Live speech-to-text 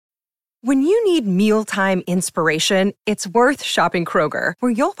When you need mealtime inspiration, it's worth shopping Kroger,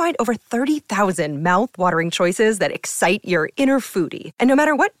 where you'll find over 30,000 mouth-watering choices that excite your inner foodie. And no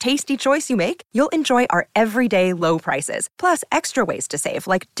matter what tasty choice you make, you'll enjoy our everyday low prices, plus extra ways to save,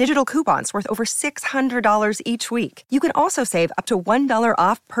 like digital coupons worth over $600 each week. You can also save up to $1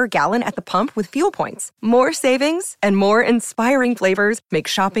 off per gallon at the pump with fuel points. More savings and more inspiring flavors make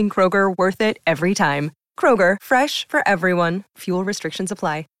shopping Kroger worth it every time. Kroger, fresh for everyone. Fuel restrictions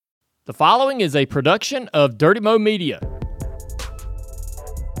apply. The following is a production of Dirty Mo Media.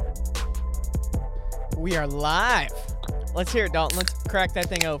 We are live. Let's hear it, Dalton. Let's crack that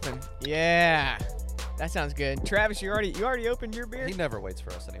thing open. Yeah. That sounds good. Travis, you already opened your beer? He never waits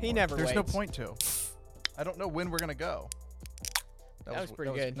for us anymore. He never There's waits. no point to. I don't know when we're going to go. That was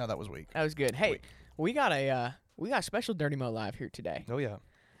pretty good. No, that was weak. That was good. Hey, we got a special Dirty Mo Live here today. Oh, yeah.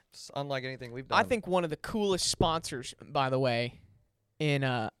 It's unlike anything we've done. I think one of the coolest sponsors, by the way, in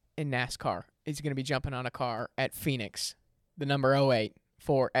NASCAR is going to be jumping on a car at Phoenix, the number 08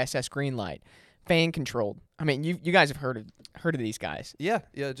 for SS Greenlight. Fan controlled. I mean, you guys have heard of these guys. Yeah.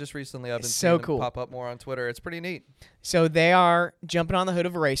 Just recently I've been so seeing cool. them pop up more on Twitter. It's pretty neat. So they are jumping on the hood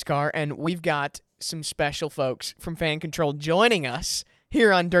of a race car, and we've got some special folks from Fan Control joining us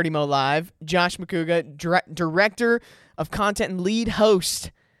here on Dirty Mo Live. Josh McCouga, Director of Content and lead host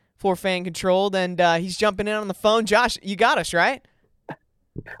for Fan Controlled, and he's jumping in on the phone. Josh, you got us, right?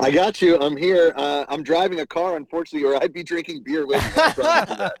 I got you. I'm here. I'm driving a car, unfortunately, or I'd be drinking beer with you.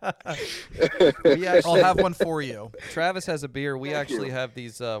 I'll have one for you. Travis has a beer. We Thank actually you. have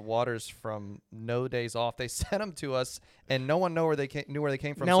these waters from No Days Off. They sent them to us, and no one knew where they came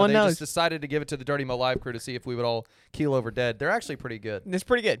from. No so one they knows. just decided to give it to the Dirty Mo Live crew to see if we would all keel over dead. They're actually pretty good. It's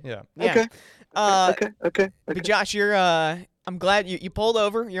pretty good. Yeah. Yeah. Okay. But Josh, you're I'm glad you pulled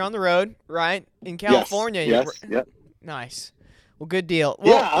over. You're on the road, right? In California. Yes. Yep. Nice. Well, good deal.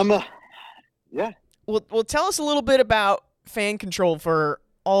 Well, Yeah. Well, tell us a little bit about Fan Control for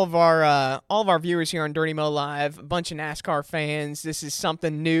all of our viewers here on Dirty Mo Live. A bunch of NASCAR fans. This is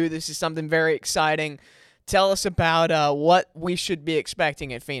something new. This is something very exciting. Tell us about what we should be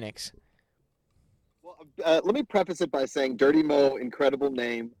expecting at Phoenix. Well, let me preface it by saying Dirty Mo, incredible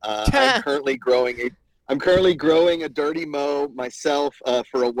name. I'm currently growing a Dirty Mo myself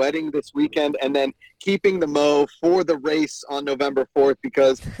for a wedding this weekend, and then keeping the Mo for the race on November 4th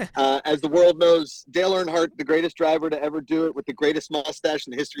because, as the world knows, Dale Earnhardt, the greatest driver to ever do it with the greatest mustache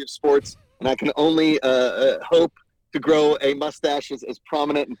in the history of sports, and I can only hope to grow a mustache as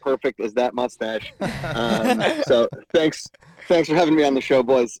prominent and perfect as that mustache. So thanks for having me on the show,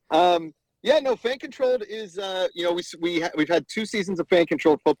 boys. Fan controlled is we've had 2 seasons of fan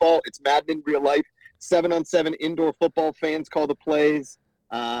controlled football. It's Madden in real life. 7-on-7 indoor football. Fans call the plays.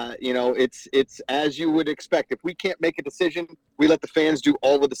 It's as you would expect. If we can't make a decision, we let the fans do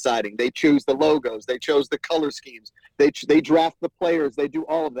all the deciding. They choose the logos. They chose the color schemes. They draft the players. They do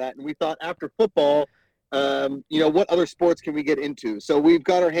all of that. And we thought after football, what other sports can we get into? So we've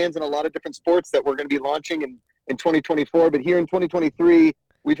got our hands in a lot of different sports that we're going to be launching in 2024. But here in 2023,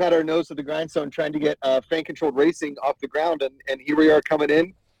 we've had our nose to the grindstone trying to get fan-controlled racing off the ground. And here we are coming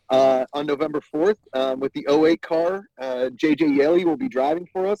in. On November 4th with the 08 car. J.J. Yaley will be driving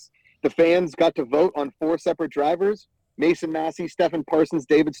for us. The fans got to vote on 4 separate drivers. Mason Massey, Stephen Parsons,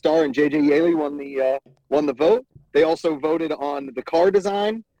 David Starr, and J.J. Yaley won the vote. They also voted on the car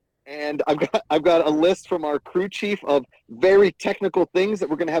design. And I've got a list from our crew chief of very technical things that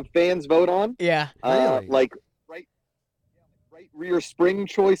we're going to have fans vote on. Yeah. Really? Like right rear spring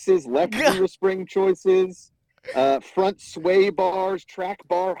choices, left rear spring choices. Front sway bars, track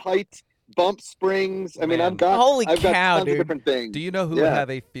bar height, bump springs. I mean, Man. I've got tons dude. of different things. Do you know who would have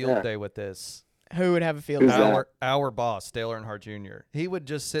a field day with this? Who would have a field Who's day? that? Our boss, Dale Earnhardt Jr. He would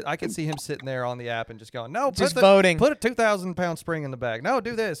just sit. I could see him sitting there on the app and just going, "No, Voting. Put a 2,000-pound spring in the bag. No,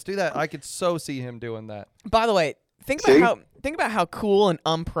 do this, do that." I could so see him doing that. By the way, think about how cool and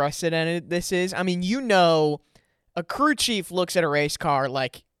unprecedented this is. I mean, a crew chief looks at a race car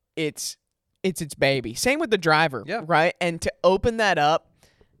like it's its baby. Same with the driver, right? And to open that up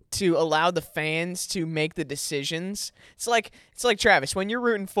to allow the fans to make the decisions. It's like Travis, when you're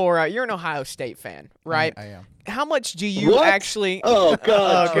rooting for you're an Ohio State fan, right? I am. How much do you actually Oh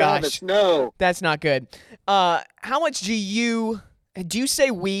God, oh, Travis, gosh. no. That's not good. How much do you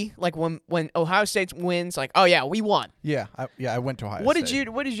say we, like when Ohio State wins, like, oh yeah, we won? Yeah, I went to Ohio What State.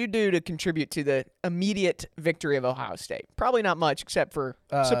 did you do to contribute to the immediate victory of Ohio State? Probably not much, except for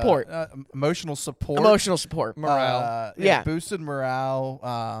support. Emotional support. Emotional support. Morale. Yeah. Boosted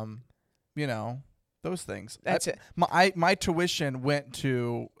morale. Those things. That's it. My tuition went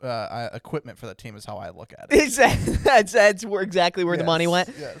to equipment for the team is how I look at it. That's exactly where the money went.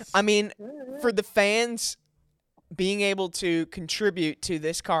 Yes. I mean, for the fans being able to contribute to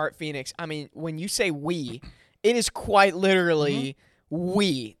this car at Phoenix, I mean, when you say we, it is quite literally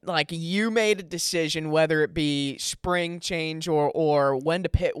we. Like, you made a decision, whether it be spring change or when to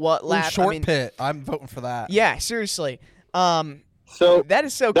pit what lap. Short pit. I'm voting for that. Yeah, seriously. So that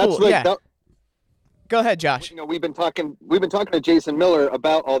is so that's cool. like, Yeah. Go ahead, Josh. we've been talking to Jason Miller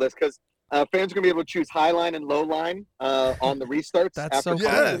about all this because fans are going to be able to choose high line and low line on the restarts. That's after so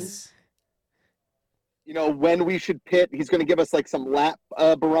Yes. When we should pit. He's going to give us like some lap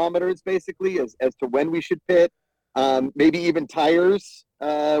barometers basically as to when we should pit. Maybe even tires.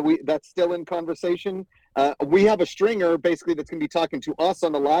 That's still in conversation. We have a stringer basically that's going to be talking to us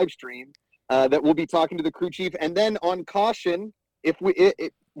on the live stream that will be talking to the crew chief, and then on caution,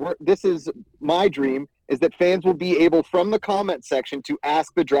 this is my dream, is that fans will be able from the comment section to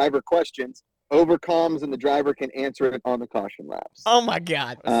ask the driver questions over comms, and the driver can answer it on the caution laps. Oh my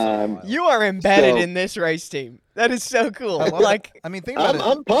God, you are embedded in this race team. That is so cool. I love it. I mean, think about it.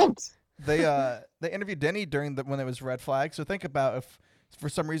 I'm pumped. They interviewed Denny when it was red flag. So think about if for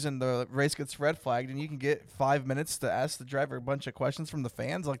some reason the race gets red flagged and you can get 5 minutes to ask the driver a bunch of questions from the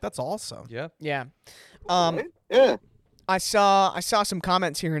fans. Like, that's awesome. Yeah. Yeah. Yeah. I saw some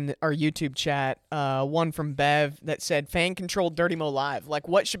comments here in our YouTube chat. One from Bev that said fan controlled Dirty Mo Live. Like,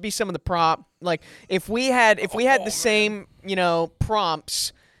 what should be some of the prop? Like, if we had the same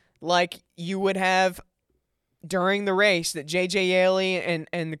prompts like you would have during the race that JJ Yaley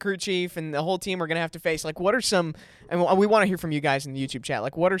and the crew chief and the whole team are gonna have to face. Like, what are some? And we want to hear from you guys in the YouTube chat.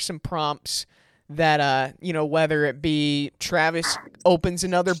 Like, what are some prompts that whether it be Travis opens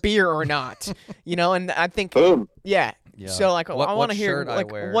another beer or not, and I think Boom. yeah. Yeah. So like I want to hear shirt I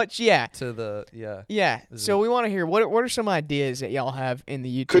like wear what to the yeah. So we want to hear what are some ideas that y'all have in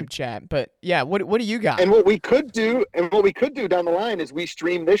the YouTube chat. But yeah, what do you got? And what we could do down the line is we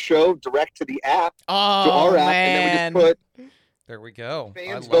stream this show direct to the app, to our app, and then we just put there we go.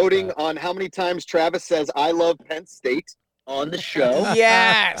 fans voting on how many times Travis says "I love Penn State" on the show.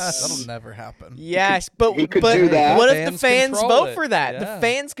 Yes. That'll never happen. Yes, but he could do that. What if the Fans fans control vote it. for that? Yeah. The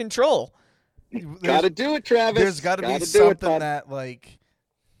fans control. Got to do it, Travis. There's got to be something that, like,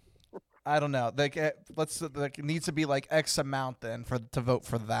 I don't know. Like, it needs to be like X amount then to vote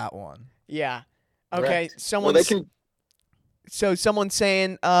for that one. Yeah. Okay. Correct. Someone's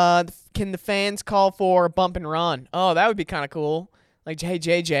saying, can the fans call for a bump and run? Oh, that would be kind of cool. Like, hey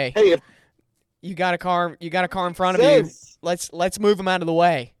JJ, Hey, if you got a car in front of you. Let's move them out of the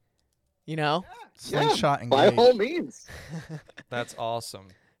way. Slingshot by engaged. all means. That's awesome.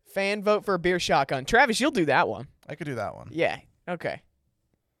 Fan vote for a beer shotgun. Travis, you'll do that one. I could do that one. Yeah. Okay.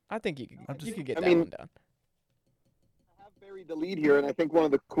 I think you could get that one done. I have buried the lead here, and I think one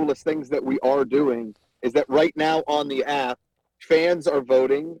of the coolest things that we are doing is that right now on the app, fans are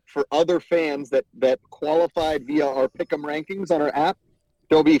voting for other fans that qualified via our Pick'em rankings on our app.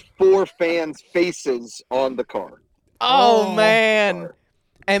 There'll be 4 fans' faces on the car. Oh man.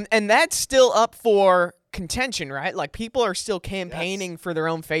 And that's still up for contention, right? Like, people are still campaigning for their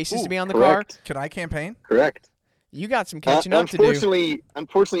own faces to be on the car. Can I campaign? Correct. You got some catching up to do.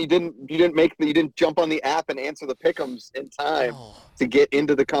 Unfortunately, you didn't jump on the app and answer the pick'ems in time to get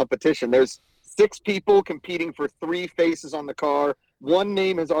into the competition. There's 6 people competing for 3 faces on the car. One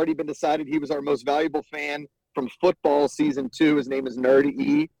name has already been decided. He was our most valuable fan from football season 2. His name is Nerdy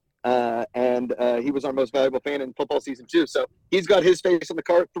E. And he was our most valuable fan in football season 2. So he's got his face on the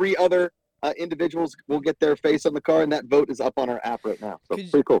car. 3 other individuals will get their face on the car, and that vote is up on our app right now. So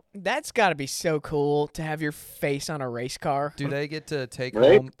pretty cool. That's got to be so cool to have your face on a race car. Do they get to take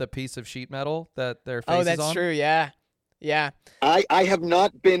home the piece of sheet metal that their face is on? Oh, that's true. Yeah. Yeah. I have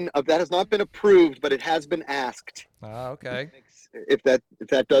not been that has not been approved, but it has been asked. Okay. If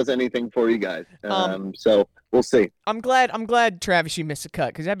that does anything for you guys, so we'll see. I'm glad Travis you missed a cut,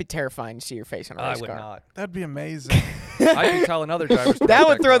 because that'd be terrifying to see your face on a race car. I would not. That'd be amazing. I'd be telling other drivers. That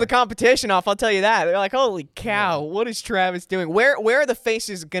would throw the competition off. I'll tell you that. They're like, holy cow, what is Travis doing? Where are the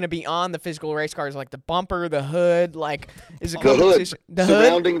faces going to be on the physical race cars? Like the bumper, the hood, like is it the hood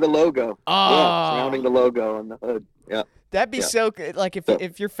surrounding the the logo? Yeah, surrounding the logo on the hood. Yeah. That'd be so good. Like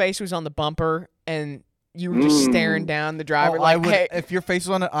if your face was on the bumper and you were just staring down the driver. If your face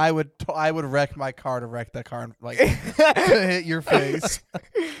was on it, I would wreck my car to wreck that car and like to hit your face.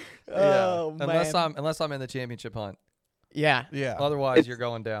 Oh man! Unless I'm in the championship hunt. Yeah. Otherwise, you're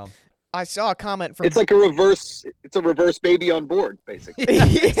going down. I saw a comment from. It's like a reverse. It's a reverse baby on board, basically. Yeah.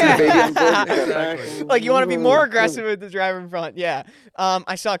 Baby on board. Exactly. Like you want to be more aggressive with the driver in front. Yeah.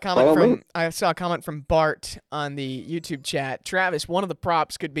 I saw a comment from Bart on the YouTube chat. Travis, one of the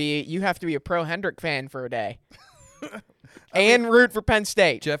props could be you have to be a pro Hendrick fan for a day. And root for Penn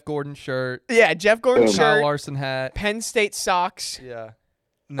State. Jeff Gordon shirt. Yeah, Jeff Gordon Kyle shirt. Larson hat. Penn State socks. Yeah.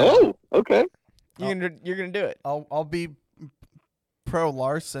 No. Oh, okay. You're gonna do it. I'll be pro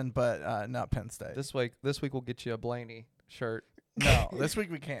Larson, but not Penn State. This week we'll get you a Blaney shirt. No, this week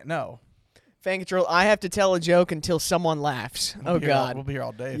we can't. No. Fan control. I have to tell a joke until someone laughs. We'll God. We'll be here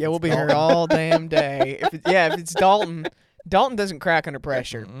all day. Yeah, we'll be here all damn day. If it's Dalton. Dalton doesn't crack under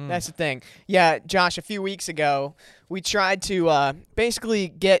pressure. That's the thing. Yeah, Josh, a few weeks ago, we tried to basically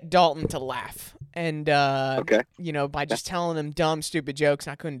get Dalton to laugh. And, by just telling him dumb, stupid jokes,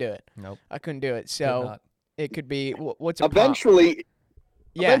 I couldn't do it. Nope. I couldn't do it. So it could be, what's a Eventually,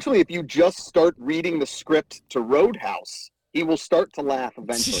 if you just start reading the script to Roadhouse, he will start to laugh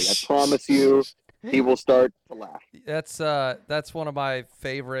eventually. I promise you, he will start to laugh. That's one of my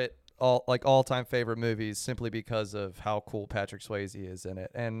favorite all-time favorite movies, simply because of how cool Patrick Swayze is in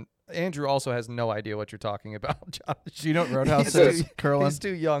it. And Andrew also has no idea what you're talking about, Josh. Do you know what Roadhouse is, Curlin? He's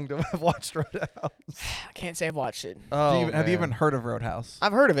too young to have watched Roadhouse. I can't say I've watched it. Have you even heard of Roadhouse?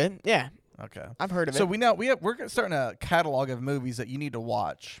 I've heard of it, yeah. Okay. I've heard of it. So we're starting a catalog of movies that you need to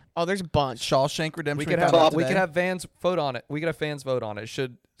watch. Oh, there's a bunch. Shawshank Redemption. We could have fans vote on it. We could have fans vote on it.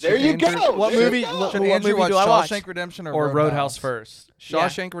 There you Andrew, go. What there movie? you go. What Should movie Andrew watch do I watch? Shawshank Redemption or Roadhouse first? Yeah.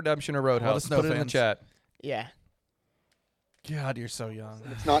 Shawshank Redemption or Roadhouse? Let us know, Put it in the fans. chat. Yeah. God, you're so young.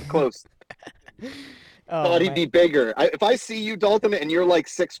 It's not close. Oh, Thought he'd be bigger. If I see you, Dalton, and you're like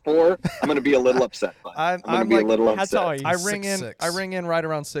 6'4", I'm going to be a little upset. I'm going to be a little upset. How tall are you? I 6'6". ring in right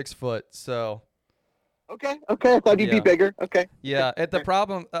around 6 foot. So. Okay. I thought you'd be bigger. Okay. Yeah. The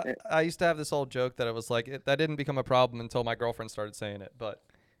problem, I used to have this old joke that it was like that didn't become a problem until my girlfriend started saying it. But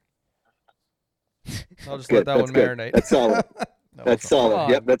I'll just let that one marinate. That's solid. That's solid.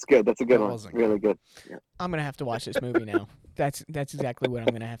 Yep, that's good. That's a good one. Wasn't Really good. Yeah. I'm gonna have to watch this movie now. That's exactly what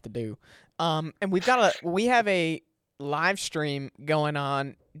I'm gonna have to do. And we have a live stream going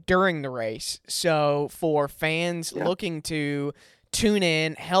on during the race. So for fans looking to tune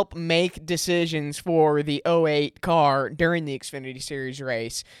in, help make decisions for the 08 car during the Xfinity Series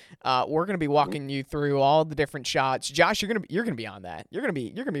race, we're gonna be walking you through all the different shots. Josh, you're gonna be on that. You're gonna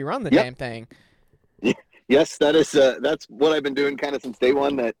be running the damn thing. Yes, that's what I've been doing kind of since day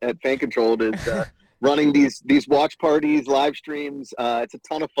one at Fan Controlled is running these watch parties, live streams. It's a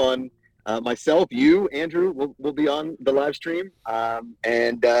ton of fun. Myself, you, Andrew, will be on the live stream.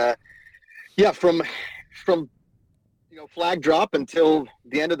 From flag drop until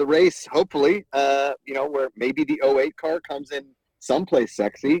the end of the race, hopefully, where maybe the 08 car comes in someplace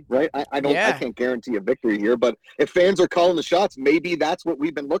sexy, right? I can't guarantee a victory here, but if fans are calling the shots, maybe that's what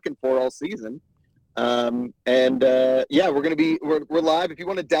we've been looking for all season. We're live. If you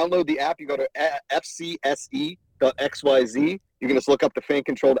want to download the app, you go to fcse.xyz. You can just look up the Fan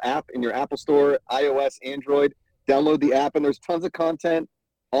Controlled app in your Apple Store, iOS, Android. Download the app, and there's tons of content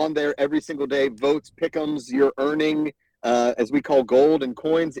on there every single day. Votes, pick'ems, you're earning, as we call gold and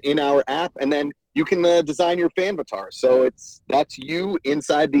coins in our app, and then you can design your fan avatar. So that's you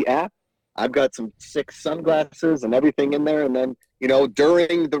inside the app. I've got some sick sunglasses and everything in there, and then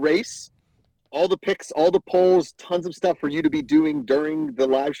during the race, all the picks, all the polls, tons of stuff for you to be doing during the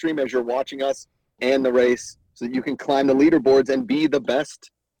live stream as you're watching us and the race so that you can climb the leaderboards and be the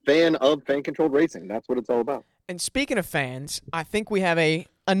best fan of fan-controlled racing. That's what it's all about. And speaking of fans, I think we have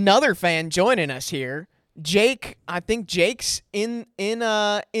another fan joining us here. Jake, I think Jake's in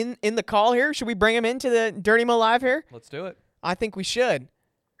the call here. Should we bring him into the Dirty Mo Live here? Let's do it. I think we should.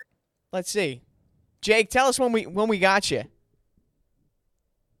 Let's see. Jake, tell us when we got you.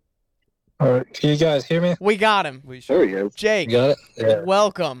 All right, can you guys hear me? We got him. There he is. Jake, You got it? Yeah.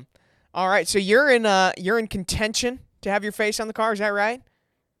 welcome. All right, so you're in contention to have your face on the car. Is that right?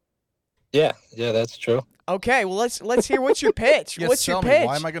 Yeah, that's true. Okay, well let's hear what's your pitch. Yes, What's your tell me, pitch?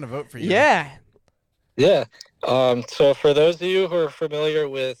 why am I going to vote for you? Yeah. Yeah. So for those of you who are familiar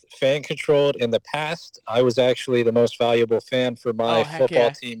with Fan Controlled in the past, I was actually the most valuable fan for my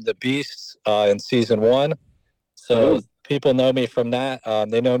football team, the Beasts, in season 1. So people know me from that.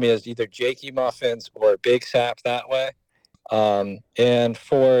 They know me as either Jakey Muffins or Big Sap that way. And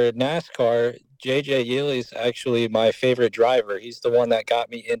for NASCAR, JJ Yealy's actually my favorite driver. He's the one that got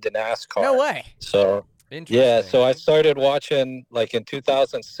me into NASCAR. No way. So yeah, so I started watching like in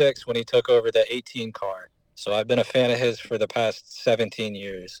 2006 when he took over the 18 car. So I've been a fan of his for the past 17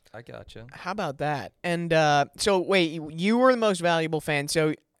 years. I gotcha. How about that? And so wait, you were the most valuable fan.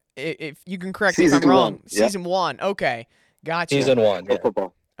 So If you can correct me if I'm wrong. Season 1. Okay. Gotcha. Season 1. Yeah.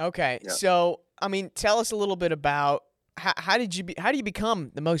 Football. Okay. Yeah. So, I mean, tell us a little bit about how do you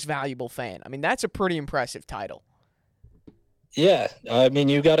become the most valuable fan? I mean, that's a pretty impressive title. Yeah, I mean,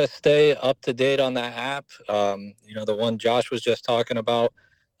 you got to stay up to date on that app. The one Josh was just talking about.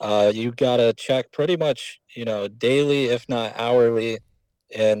 You got to check pretty much, daily, if not hourly,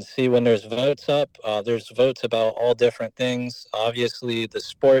 and see when there's votes up. There's votes about all different things. Obviously, the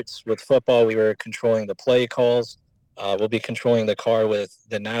sports with football, we were controlling the play calls. We'll be controlling the car with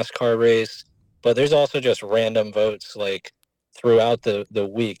the NASCAR race. But there's also just random votes like throughout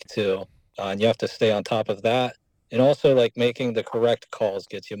the week, too. And you have to stay on top of that. And also, like, making the correct calls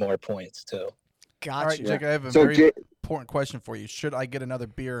gets you more points, too. Gotcha. All right, Jake, I have a very important question for you. Should I get another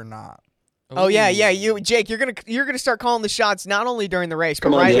beer or not? Oh, yeah. Jake, you're gonna start calling the shots not only during the race, but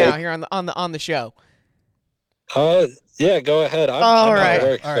now here on the show. Yeah, go ahead. I'm at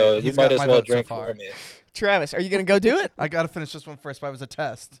work, so you might as well drink for me. Travis, are you going to go do it? I got to finish this one first, but it was a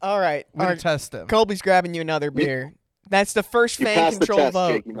test. All right. We're going to test him. Colby's grabbing you another beer. That's the first fan control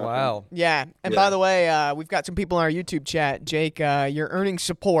vote. Wow. Yeah. And by the way, we've got some people in our YouTube chat. Jake, you're earning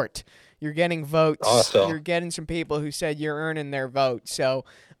support. You're getting votes. Awesome. You're getting some people who said you're earning their vote. So,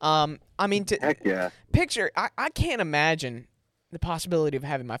 I mean, heck yeah. Picture, I can't imagine the possibility of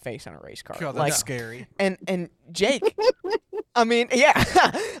having my face on a race car. God, that's scary. And Jake, I mean, yeah.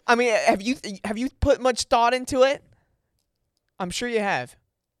 I mean, have you put much thought into it? I'm sure you have.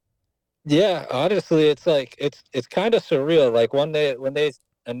 Yeah, honestly, it's like it's kind of surreal. Like when they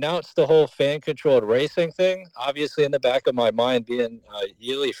announced the whole fan-controlled racing thing, obviously in the back of my mind, being a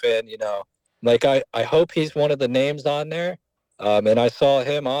Ely fan, like I hope he's one of the names on there. And I saw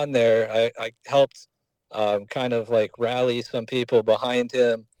him on there. I helped kind of like rally some people behind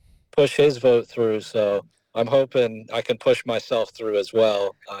him, push his vote through. So I'm hoping I can push myself through as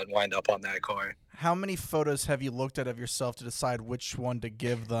well and wind up on that car. How many photos have you looked at of yourself to decide which one to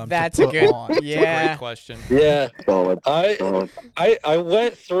give them? That's a good one. Yeah. Great question. Yeah. Solid. I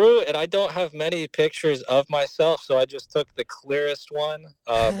went through and I don't have many pictures of myself, so I just took the clearest one.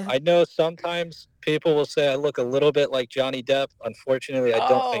 I know sometimes people will say I look a little bit like Johnny Depp. Unfortunately, I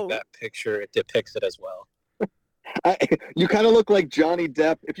don't think that picture depicts it as well. You kind of look like Johnny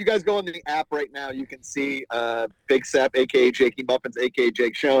Depp. If you guys go on the app right now, you can see Big Sap, a.k.a. Jakey Muffins, a.k.a.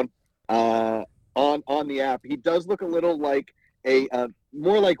 Jake Schoen, on the app. He does look a little like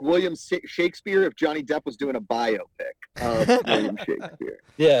more like William Shakespeare if Johnny Depp was doing a biopic of William Shakespeare.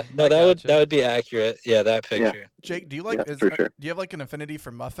 Yeah, no, that would be accurate. Yeah, that picture. Yeah. Jake, do you like? For sure. Do you have like an affinity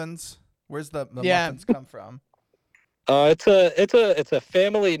for muffins? Where's the muffins come from? It's a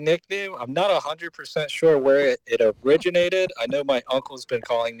family nickname. I'm not 100% sure where it originated. I know my uncle's been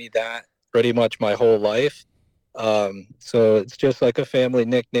calling me that pretty much my whole life. So it's just like a family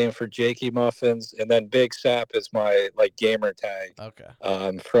nickname for Jakey Muffins, and then Big Sap is my like gamer tag.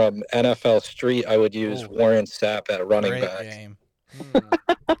 Okay. From NFL Street, I would use Warren Sapp at running back. Game.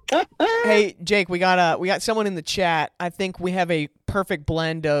 Hey Jake, we got someone in the chat. I think we have a perfect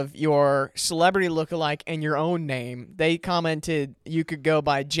blend of your celebrity lookalike and your own name. They commented you could go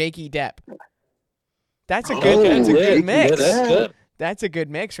by Jakey Depp. That's a good mix. Yeah, that's good. That's a good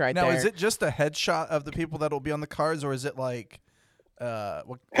mix right there. Now, is it just a headshot of the people that will be on the cars, or is it like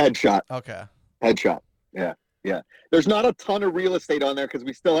headshot? Okay. Headshot. Yeah. There's not a ton of real estate on there because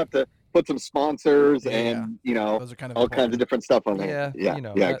we still have to put some sponsors and those are kind of all kinds of different stuff on there. Yeah,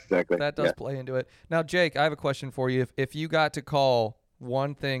 exactly. That does play into it. Now, Jake, I have a question for you. If you got to call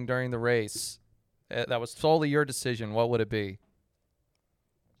one thing during the race that was solely your decision, what would it be?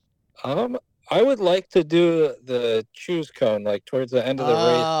 I would like to do the choose cone, like towards the end of the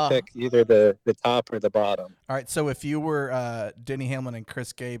race, pick either the top or the bottom. All right, so if you were Denny Hamlin and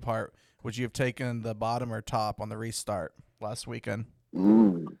Chris Gabehart, would you have taken the bottom or top on the restart last weekend?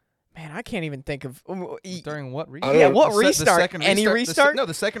 Man, I can't even think of during what restart. Yeah, what restart? Any restart? No,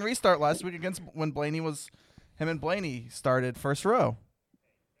 the second restart last week against when him and Blaney started first row.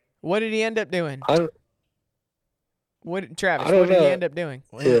 What did he end up doing? Travis, what did he end up doing?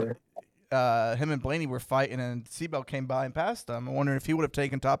 Him and Blaney were fighting, and Seatbelt came by and passed him. I'm wondering if he would have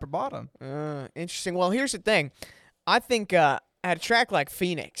taken top or bottom. Interesting. Well, here's the thing. I think at a track like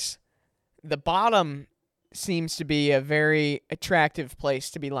Phoenix, the bottom seems to be a very attractive place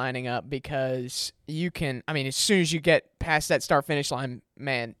to be lining up because you can, as soon as you get past that start-finish line,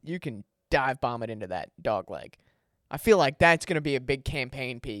 man, you can dive bomb it into that dog leg. I feel like that's going to be a big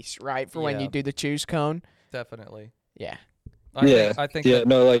campaign piece, right, for when you do the choose cone? Definitely. Yeah. I think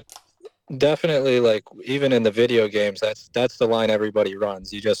definitely, like, even in the video games, that's the line everybody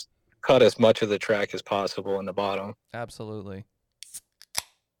runs. You just cut as much of the track as possible in the bottom. Absolutely.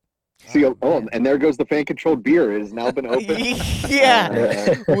 See, and there goes the fan-controlled beer. It has now been opened.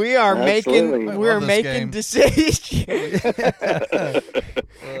 Yeah, we are making decisions.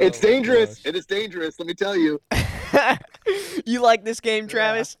 It's dangerous. It is dangerous. Let me tell you. You like this game,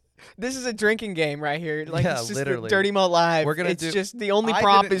 Travis? This is a drinking game right here. Like, it's just literally. Dirty Mo Live. Just the only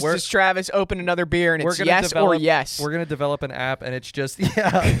prop is just Travis open another beer, and it's yes or yes. We're going to develop an app, and it's just,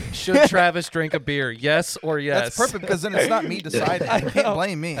 should Travis drink a beer? Yes or yes? That's perfect, because then it's not me deciding. You can't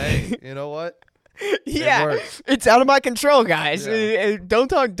blame me. Hey, you know what? Yeah, it's out of my control, guys. Yeah.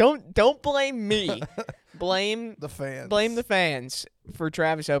 Don't blame me. Blame the fans. Blame the fans for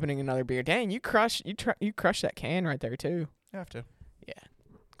Travis opening another beer. Dang, you crushed that can right there too. You have to. Yeah,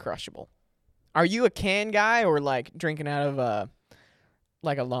 crushable. Are you a can guy or like drinking out of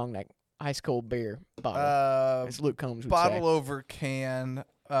like a long neck ice cold beer bottle? As Luke Combs would bottle say. Over can.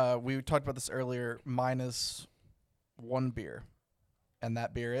 We talked about this earlier. Minus one beer, and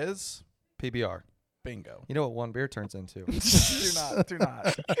that beer is PBR. Bingo. You know what one beer turns into? Do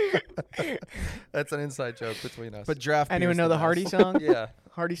not. That's an inside joke between us. But draft beer. Anyone know the Hardy song? Yeah.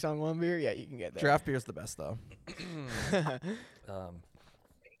 Hardy song, one beer? Yeah, you can get that. Draft beer is the best, though.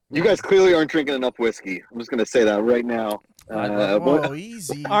 You guys clearly aren't drinking enough whiskey. I'm just going to say that right now. Whoa,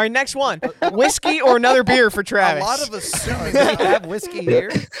 easy. All right, next one. Whiskey or another beer for Travis? A lot of assuming we have whiskey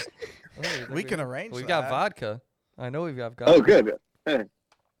here. We can arrange We that. got vodka. I know we've got vodka. Oh, good. Hey.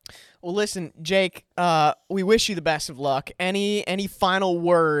 Well, listen, Jake, we wish you the best of luck. Any final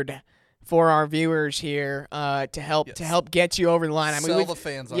word for our viewers here to help get you over the line? I mean, sell the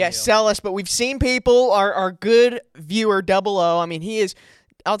fans on you. Yes, sell us, but we've seen people, our good viewer, Double O. I mean, he is,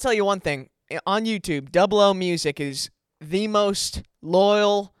 I'll tell you one thing. On YouTube, Double O Music is the most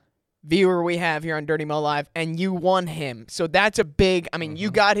loyal viewer we have here on Dirty Mo Live, and you won him. So that's a big, I mean,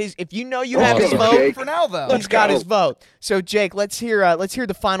 you got his, if you know you have his vote. Jake. For now, though. He's got his vote. So, Jake, let's hear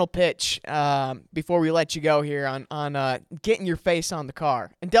the final pitch before we let you go here on getting your face on the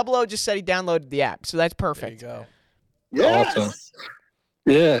car. And Double O just said he downloaded the app, so that's perfect. There you go. Yes. Awesome.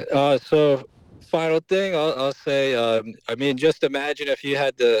 Yeah. So, final thing, I'll say. I mean, just imagine if you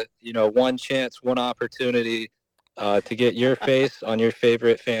had the, one chance, one opportunity to get your face on your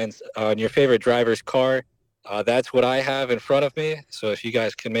favorite driver's car. That's what I have in front of me. So if you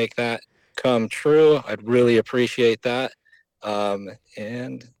guys can make that come true, I'd really appreciate that.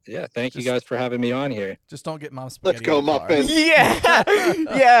 And yeah, thank you guys for having me on here. Just don't get Mom spaghetti. Let's go, Muffin.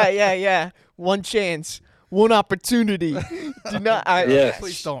 Yeah. One chance. One opportunity. Do not.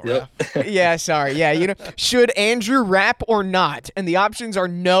 Please don't rap. Yeah, sorry. Yeah, should Andrew rap or not? And the options are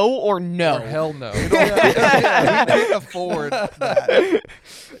no or no. Or hell no. We can't afford that.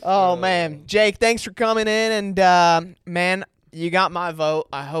 Oh man, Jake, thanks for coming in, and man, you got my vote.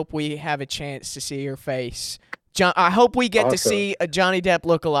 I hope we have a chance to see your face. I hope we get to see a Johnny Depp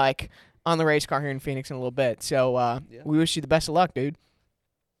lookalike on the race car here in Phoenix in a little bit. So we wish you the best of luck, dude.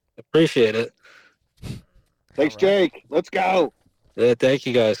 Appreciate it. Thanks, Jake. Let's go. Yeah, thank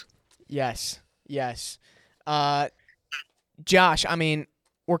you guys. Yes. Josh, I mean,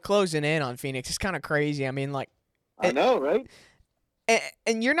 we're closing in on Phoenix. It's kind of crazy. I mean, like, I know, right?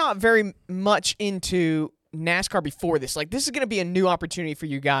 And you're not very much into NASCAR before this. Like, this is going to be a new opportunity for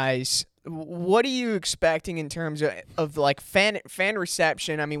you guys. What are you expecting in terms of like fan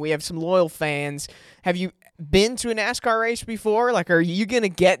reception? I mean, we have some loyal fans. Have you been to a NASCAR race before? Like, are you going to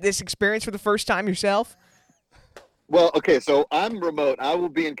get this experience for the first time yourself? Well, okay, so I'm remote. I will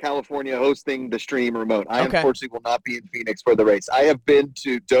be in California hosting the stream remote. I unfortunately will not be in Phoenix for the race. I have been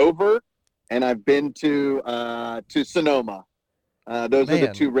to Dover, and I've been to Sonoma. Those are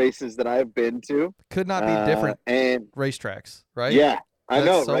the two races that I have been to. Could not be different and racetracks, right? Yeah, I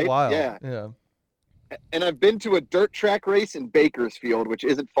know, so right? Wild. Yeah. And I've been to a dirt track race in Bakersfield, which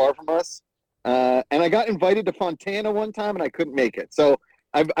isn't far from us. And I got invited to Fontana one time, and I couldn't make it. So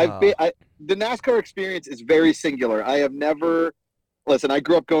the NASCAR experience is very singular. I have never listen. I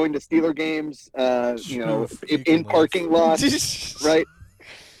grew up going to Steeler games, in parking lots, right?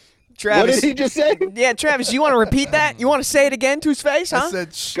 Travis, what did he just say? Yeah, Travis, you want to repeat that? You want to say it again to his face, huh? I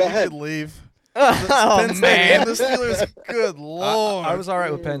said, go ahead, leave. Oh man, the Steelers. Good lord. I was all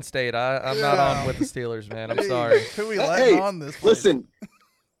right with Penn State. I'm not on with the Steelers, man. I'm sorry. Who we letting on this place? Listen.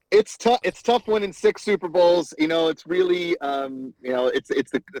 It's tough. It's tough winning 6 Super Bowls. It's really, it's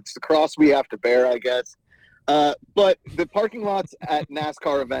the cross we have to bear, I guess. But the parking lots at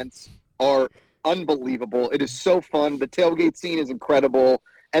NASCAR events are unbelievable. It is so fun. The tailgate scene is incredible,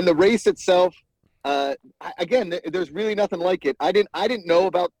 and the race itself. Again, there's really nothing like it. I didn't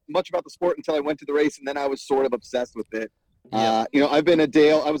know much about the sport until I went to the race, and then I was sort of obsessed with it. Yeah. I was a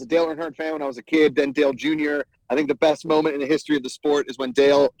Dale Earnhardt fan when I was a kid, then Dale Jr. I think the best moment in the history of the sport is when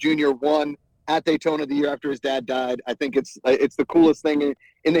Dale Jr. won at Daytona the year after his dad died. I think it's the coolest thing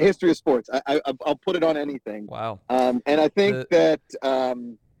in the history of sports. I'll put it on anything. Wow. And I think that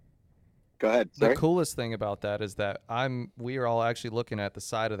go ahead. Sorry. The coolest thing about that is that we are all actually looking at the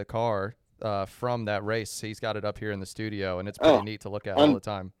side of the car from that race. He's got it up here in the studio, and it's pretty neat to look at all the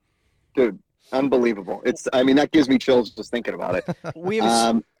time. Dude, unbelievable. That gives me chills just thinking about it.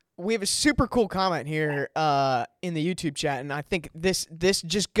 We have a super cool comment here in the YouTube chat, and I think this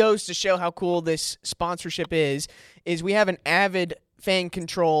just goes to show how cool this sponsorship is we have an avid fan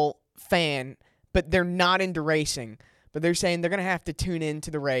control fan, but they're not into racing. But they're saying they're going to have to tune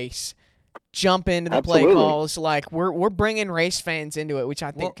into the race, jump into the play calls. Like, we're bringing race fans into it, which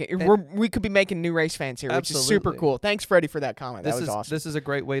I think we could be making new race fans here, which is super cool. Thanks, Freddie, for that comment. That was awesome. This is a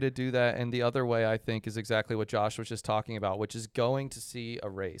great way to do that. And the other way, I think, is exactly what Josh was just talking about, which is going to see a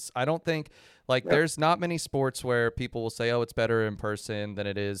race. I don't think, there's not many sports where people will say, oh, it's better in person than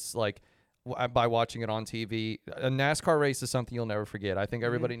it is, by watching it on TV. A NASCAR race is something you'll never forget. I think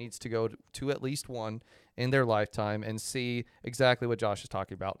everybody needs to go to at least one in their lifetime and see exactly what Josh is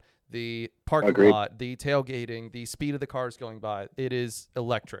talking about. The parking lot, the tailgating, the speed of the cars going by. It is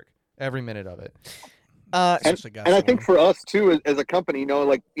electric, every minute of it. And I think for us, too, as a company,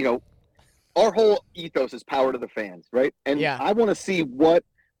 our whole ethos is power to the fans, right? And I want to see what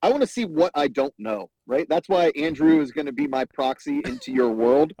I don't know, right? That's why Andrew is going to be my proxy into your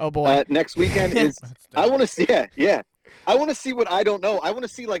world. Oh, boy. Next weekend is I want to see I want to see what I don't know. I want to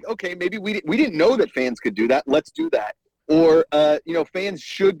see, okay, maybe we didn't know that fans could do that. Let's do that. Or, fans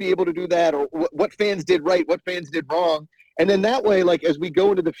should be able to do that, or what fans did right, what fans did wrong. And then that way, as we go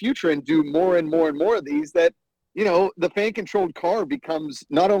into the future and do more and more and more of these, that, the fan-controlled car becomes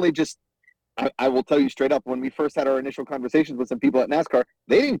not only just, I will tell you straight up, when we first had our initial conversations with some people at NASCAR,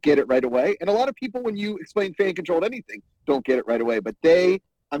 they didn't get it right away. And a lot of people, when you explain fan-controlled anything, don't get it right away. But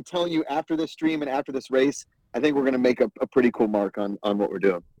I'm telling you, after this stream and after this race, I think we're going to make a pretty cool mark on what we're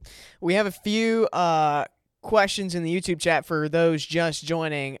doing. We have a few questions in the YouTube chat for those just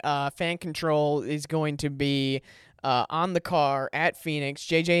joining. Fan Control is going to be on the car at Phoenix.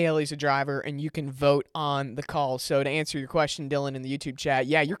 JJ Haley's a driver, and you can vote on the call. So to answer your question, Dylan, in the YouTube chat,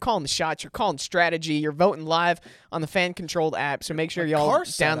 you're calling the shots. You're calling strategy. You're voting live on the fan-controlled app, so make sure y'all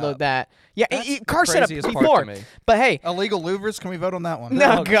download that. Yeah, car setup before. But, hey. Illegal louvers, can we vote on that one?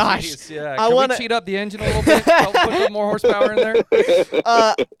 No, gosh. Geez, yeah. Can we cheat up the engine a little bit? Put a little more horsepower in there?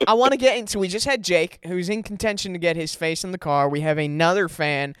 I want to get into – we just had Jake, who's in contention to get his face in the car. We have another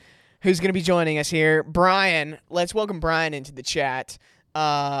fan who's going to be joining us here. Brian, let's welcome Brian into the chat.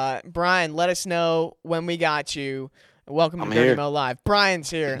 Brian, let us know when we got you. Welcome to Dirty Mo Live. Brian's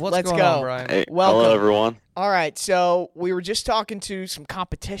here. Let's go. On, Brian? Hey, welcome. Hello, everyone. All right, so we were just talking to some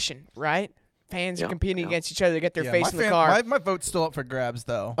competition, right? Fans competing against each other to get their face in the car. My vote's still up for grabs,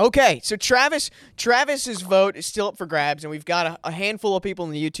 though. Okay, so Travis's vote is still up for grabs, and we've got a handful of people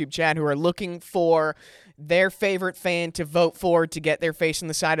in the YouTube chat who are looking for their favorite fan to vote for to get their face on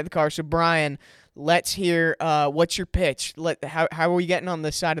the side of the car. So, Brian, let's hear what's your pitch? How are we getting on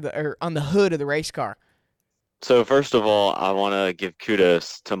the side of on the hood of the race car? So first of all, I want to give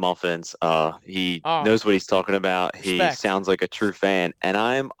kudos to Muffins. He knows what he's talking about. He sounds like a true fan, and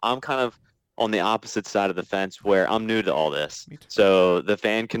I'm kind of on the opposite side of the fence where I'm new to all this. So the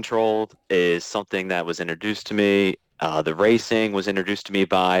fan controlled is something that was introduced to me. The racing was introduced to me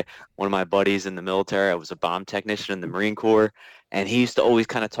by one of my buddies in the military. I was a bomb technician in the Marine Corps, and he used to always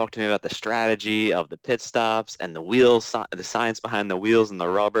kind of talk to me about the strategy of the pit stops and the wheels, the science behind the wheels and the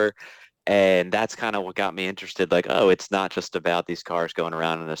rubber. And that's kind of what got me interested. It's not just about these cars going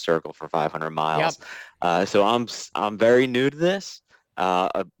around in a circle for 500 miles. Yep. So I'm very new to this.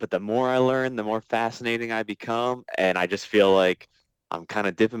 But the more I learn, the more fascinating I become. And I just feel like I'm kind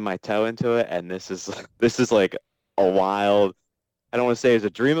of dipping my toe into it. And this is like a wild, I don't want to say it's a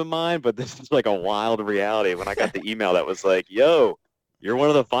dream of mine, but this is like a wild reality. When I got the email that was like, yo, you're one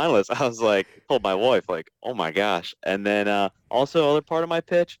of the finalists, I was like, told my wife, oh my gosh. And then also other part of my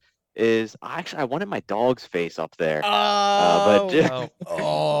pitch is I wanted my dog's face up there. You've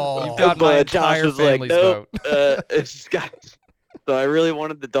got my entire family's vote. So I really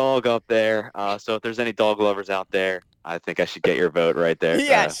wanted the dog up there. So if there's any dog lovers out there, I think I should get your vote right there.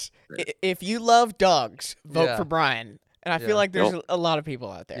 Yes. If you love dogs, vote for Brian. And I feel like there's a lot of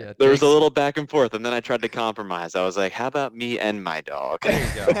people out there. Yeah, there was a little back and forth, and then I tried to compromise. I was like, how about me and my dog? There you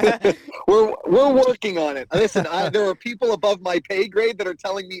go. we're working on it. Listen, there are people above my pay grade that are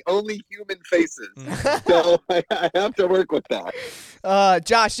telling me only human faces. So I have to work with that.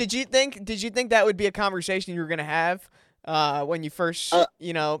 Josh, did you think that would be a conversation you were going to have when you first,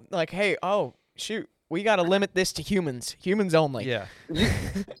 hey, oh, shoot, We got to limit this to humans. Humans only. Yeah.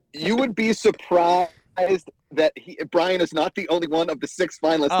 You would be surprised that Brian is not the only one of the 6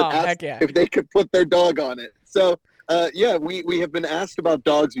 finalists that asked if they could put their dog on it. So, we have been asked about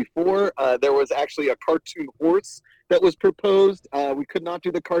dogs before. There was actually a cartoon horse that was proposed. We could not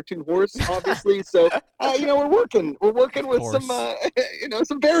do the cartoon horse, obviously. So, we're working with some,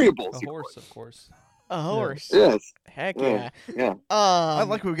 some variables. A horse, of course. A horse. Yes. Heck yeah. Yeah. I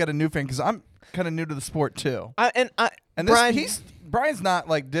like we've got a new fan because I'm kind of new to the sport too. Brian's not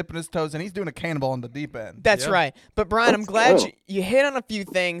like dipping his toes and he's doing a cannonball in the deep end. That's right. But Brian, I'm glad you hit on a few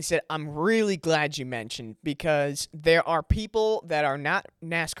things that I'm really glad you mentioned, because there are people that are not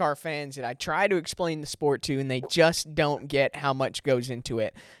NASCAR fans that I try to explain the sport to, and they just don't get how much goes into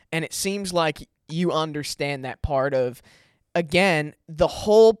it. And it seems like you understand that part of, again, the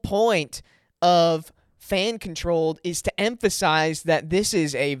whole point of fan-controlled is to emphasize that this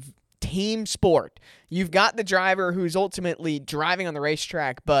is a team sport. You've got the driver who's ultimately driving on the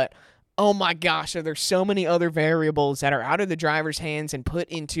racetrack, but oh my gosh, are there so many other variables that are out of the driver's hands and put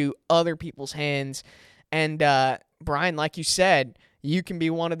into other people's hands. And Brian, like you said, you can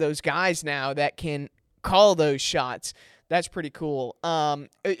be one of those guys now that can call those shots. That's pretty cool. Yeah,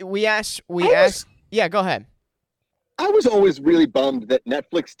 go ahead. I was always really bummed that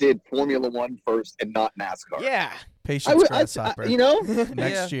Netflix did Formula One first and not NASCAR. Yeah. Patience, grasshopper.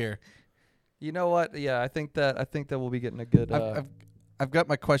 Next year. You know what? Yeah, I think that we'll be getting a good. I've got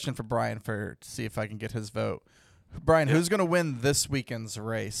my question for Brian to see if I can get his vote. Brian, who's going to win this weekend's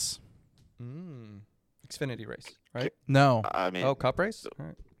race? Xfinity race, right? No. I mean, Cup race. All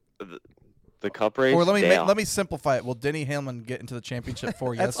right. The Cup race. Or let me simplify it. Will Denny Hamlin get into the championship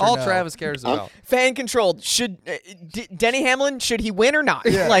for yes That's or all no? Travis cares about. Fan controlled. Should Denny Hamlin, should he win or not?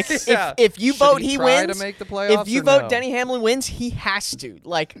 Yes. Like if you vote he try wins. to make the playoffs, if you or vote no? Denny Hamlin wins, he has to.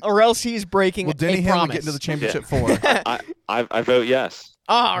 Or else he's breaking Will Denny a Hamlin promise. get into the championship for? I vote yes.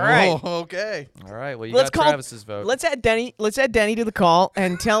 All right. Oh, okay. All right. Well, you Let's got call- Travis's vote. Let's add Denny to the call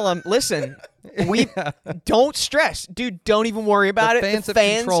and tell him, listen, we don't stress, dude. Don't even worry about it. fans The have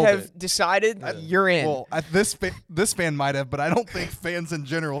fans controlled have it. decided you're in. Well, this fan might have, but I don't think fans in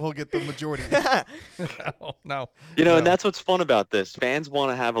general will get the majority. No. And that's what's fun about this. Fans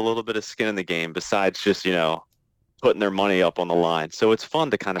want to have a little bit of skin in the game besides just, putting their money up on the line. So it's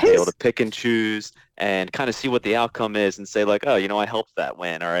fun to kind of be able to pick and choose and kind of see what the outcome is and say like, oh, I helped that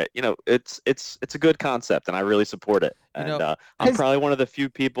win. All right. It's a good concept and I really support it. And I'm probably one of the few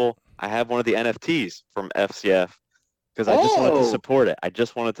people. I have one of the NFTs from FCF because I just wanted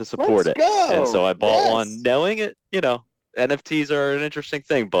to support it. And so I bought one knowing it, NFTs are an interesting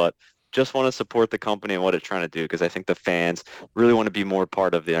thing, but just want to support the company and what it's trying to do because I think the fans really want to be more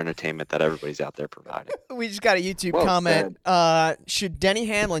part of the entertainment that everybody's out there providing. We just got a YouTube comment. Should Denny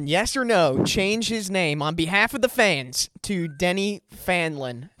Hamlin, yes or no, change his name on behalf of the fans to Denny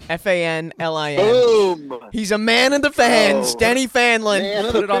Fanlin, Fanlin? Boom. He's a man of the fans, Denny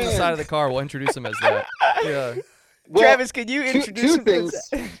Fanlin. Put it on the side of the car. We'll introduce him as that. Yeah. Well, Travis, can you introduce two things?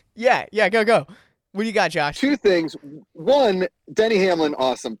 Yeah, go. What do you got, Josh? 2 things. One, Denny Hamlin,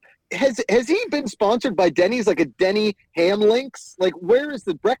 awesome. Has he been sponsored by Denny's, like a Denny Ham Links? Like, where is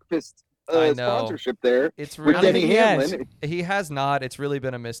the breakfast sponsorship there? It's with really Denny Hamlin. He has not. It's really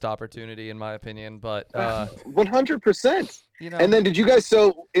been a missed opportunity, in my opinion. But 100%. And then, did you guys?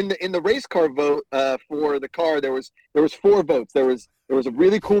 So in the race car vote for the car, there was 4 votes. There was a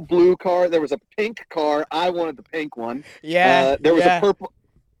really cool blue car. There was a pink car. I wanted the pink one. Yeah. There was a purple.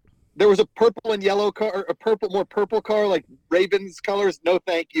 There was a purple and yellow car, or a more purple car, like Ravens colors. No,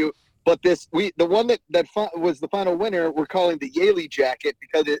 thank you. But the one that was the final winner, we're calling the Yaley jacket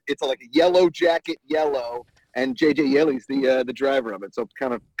because it's like a yellow jacket, yellow, and JJ Yaley's the driver of it. So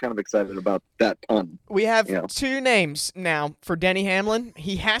kind of excited about that pun. We have 2 names now for Denny Hamlin.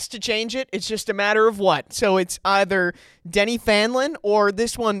 He has to change it. It's just a matter of what. So it's either Denny Fanlin or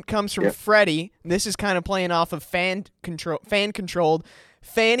this one comes from Freddie. This is kind of playing off of fan controlled.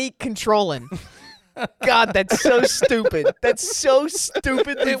 Fanny controlling. God, that's so stupid. That's so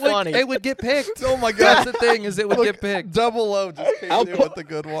stupidly funny. It would get picked. Oh my God! That's the thing is, it would get picked. Double O just came in with the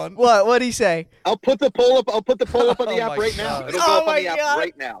good one. What'd he say? I'll put the poll up. I'll put the poll up on the app right now. It'll go up on the app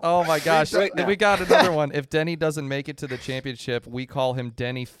right now. Oh my gosh! Right now. We got another one. If Denny doesn't make it to the championship, we call him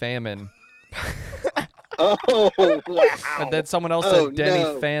Denny Famine. Oh, wow. And then someone else said Denny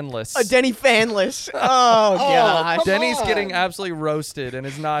Fanless. Denny Fanless. Oh, gosh. Denny's getting absolutely roasted and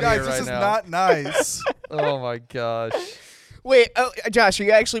is not here right now. Guys, this is not nice. Oh, my gosh. Wait, Josh, are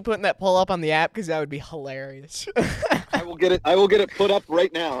you actually putting that poll up on the app? Because that would be hilarious. I will get it put up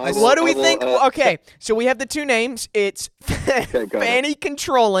right now. What do we think? Okay, so we have the 2 names. It's Fanny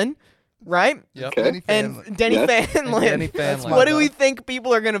controlling right? Yep. Okay. And Denny Fanlin. Denny Fanlin. What do we think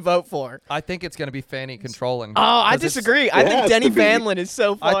people are going to vote for? I think it's going to be Fanny controlling. Oh, I disagree. I think Denny Fanlin is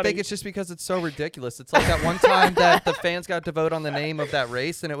so funny. I think it's just because it's so ridiculous. It's like that one time that the fans got to vote on the name of that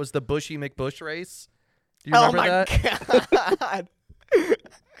race, and it was the Bushy McBush race. Do you remember that? God.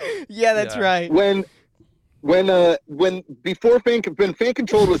 Yeah, that's right. When Fan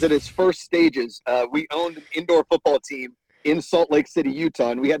Controlled was at its first stages, we owned an indoor football team in Salt Lake City, Utah,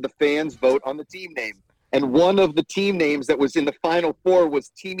 and we had the fans vote on the team name. And one of the team names that was in the Final Four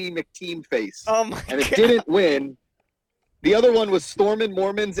was Teamy McTeamface. Oh my and God. It didn't win. The other one was Stormin'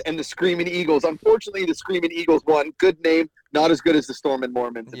 Mormons and the Screaming Eagles. Unfortunately, the Screaming Eagles won. Good name, not as good as the Stormin'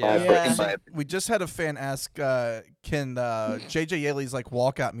 Mormons. We just had a fan ask, can JJ Yaley's like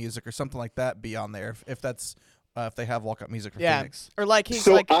walkout music or something like that be on there? If that's if they have walkout music for Phoenix. Or like he's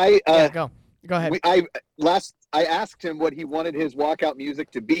so like. Go ahead. I asked him what he wanted his walkout music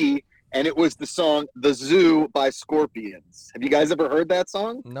to be, and it was the song "The Zoo" by Scorpions. Have you guys ever heard that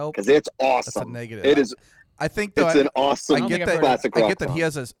song? Nope. Because it's awesome. That's a negative. It is. I think though, it's an awesome I get that. classic I rock get that song. he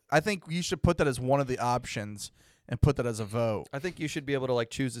has a. I think you should put that as one of the options and put that as a vote. I think you should be able to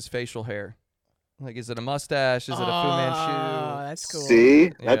like choose his facial hair. Like, is it a mustache? Is it a Fu Manchu? Oh, that's cool.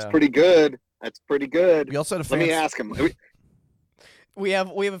 See, that's pretty good. That's pretty good. We also had a Let fan. me ask him. We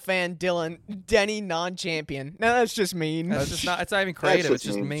have a fan, Dylan, Denny non-champion. No, that's just mean. That's just not. It's not even creative. It's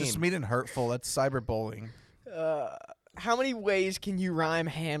just mean. mean. Just mean and hurtful. That's cyberbullying. How many ways can you rhyme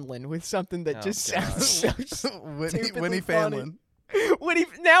Hamlin with something that just sounds so Winnie Fanlin.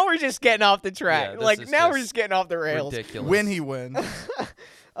 Now we're just getting off the track. Yeah, like now we're just getting off the rails. Ridiculous. When he wins.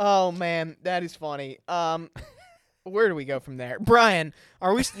 Oh man, that is funny. Where do we go from there? Brian,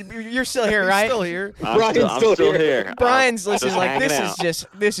 are we? You're still here, right? Still here. Brian's still here. Brian's listening. Like hanging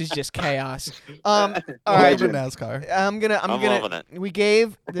this is just chaos. All right, NASCAR. I'm gonna. loving it. We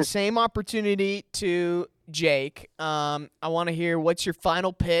gave the same opportunity to Jake. I want to hear what's your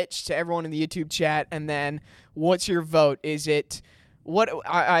final pitch to everyone in the YouTube chat, and then what's your vote? Is it what?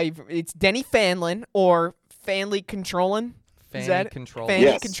 It's Denny Fanlin or Fanley Controlling? Fanny control. Fanny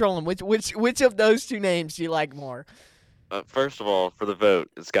Yes. Controlling. Which of those two names do you like more? First of all, for the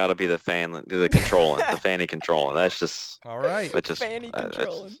vote, it's got to be the controlling, the Fanny controlling. That's just All right. It just Fanny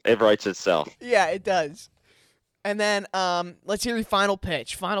controlling. it writes itself. Yeah, it does. And then let's hear your final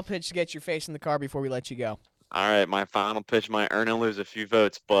pitch. Final pitch to get your face in the car before we let you go. All right, my final pitch might earn and lose a few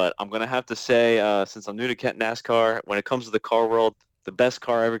votes, but I'm gonna have to say, since I'm new to NASCAR, when it comes to the car world, the best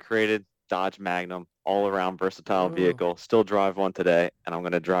car ever created, Dodge Magnum, all-around versatile vehicle. Still drive one today, and I'm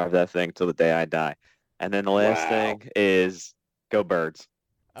gonna drive that thing till the day I die. And then the last thing is go Birds.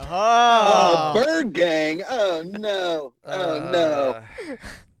 Oh, Bird Gang. Oh no. Oh no.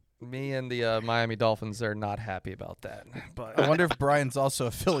 Me and the Miami Dolphins are not happy about that. But I wonder if Brian's also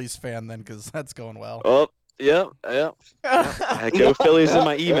a Phillies fan then, because that's going well. Oh, yep. I go Phillies in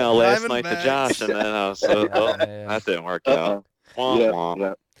my email last night to Josh, and then I was that didn't work out.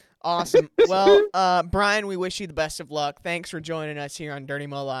 Yeah. Awesome. Well, Brian, we wish you the best of luck. Thanks for joining us here on Dirty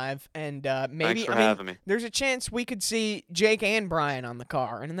Mo Live. And maybe Thanks for having me. There's a chance we could see Jake and Brian on the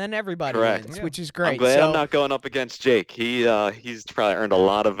car, and then everybody Correct. wins, which is great. I'm glad I'm not going up against Jake. He's probably earned a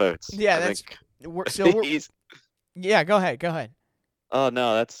lot of votes. Yeah, yeah. Go ahead. Oh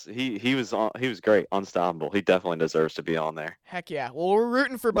no, he was great, unstoppable. He definitely deserves to be on there. Heck yeah. Well, we're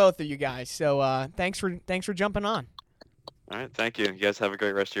rooting for both of you guys. So thanks for jumping on. All right, thank you. You guys have a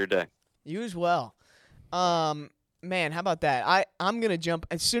great rest of your day. You as well. Man, how about that? I'm gonna jump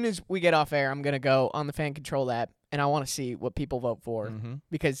as soon as we get off air. I'm gonna go on the Fan Control app, and I want to see what people vote for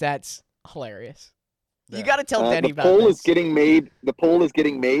because that's hilarious. Yeah. You got to tell Denny about this. The poll is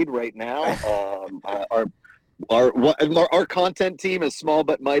getting made right now. Our content team is small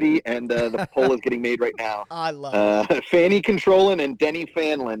but mighty, and the poll is getting made right now. I love it. Fanny Controlling and Denny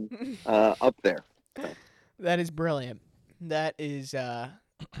Fanlin up there. That is brilliant. That is how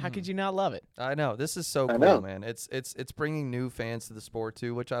could you not love it? I know. This is so cool, man. It's bringing new fans to the sport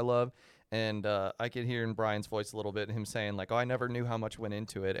too, which I love. And I can hear in Brian's voice a little bit him saying like, "Oh, I never knew how much went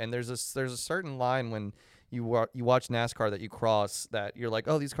into it." And there's a certain line when you watch NASCAR that you cross that you're like,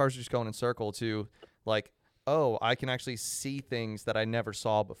 "Oh, these cars are just going in circle," to like, "Oh, I can actually see things that I never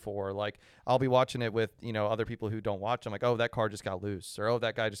saw before." Like I'll be watching it with other people who don't watch. I'm like, "Oh, that car just got loose," or "Oh,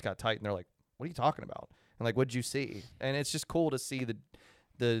 that guy just got tight," and they're like, "What are you talking about?" And like, what'd you see? And it's just cool to see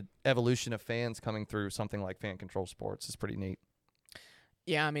the evolution of fans coming through something like Fan Control Sports. It's pretty neat.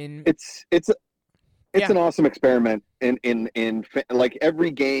 Yeah, I mean, it's an awesome experiment. In like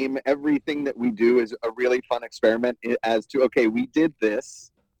every game, everything that we do is a really fun experiment as to we did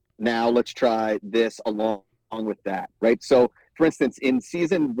this, now let's try this along with that, right? So for instance, in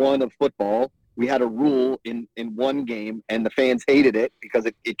season 1 of football, we had a rule in one game, and the fans hated it because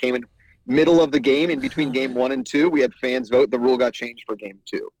it came in middle of the game. In between game 1 and 2, we had fans vote. The rule got changed for game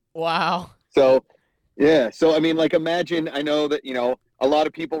 2. Wow. So, yeah. So, I mean, like, imagine, I know that, a lot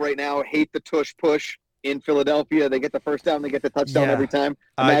of people right now hate the tush push in Philadelphia. They get the first down, they get the touchdown every time.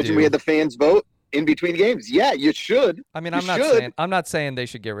 Imagine we had the fans vote in between games. Yeah, you should. I mean, I'm not saying they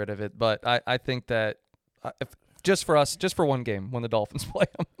should get rid of it, but I think that just for one game when the Dolphins play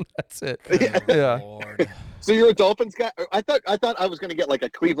them, that's it. Yeah. So you're a Dolphins guy? I thought I was going to get like a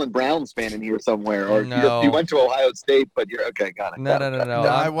Cleveland Browns fan in here somewhere, or no. You went to Ohio State, but you're okay. Got it. No.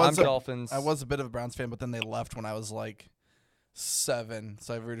 I'm Dolphins. I was a bit of a Browns fan, but then they left when I was like 7,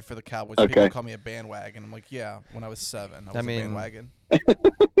 so I rooted for the Cowboys. Okay. People call me a bandwagon. I'm like, yeah, when I was 7, I was a bandwagon.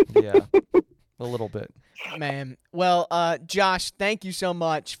 Yeah, a little bit. Man, well, Josh, thank you so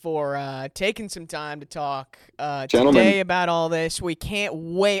much for taking some time to talk today about all this. We can't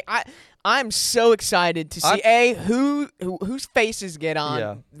wait. I'm so excited to see whose faces get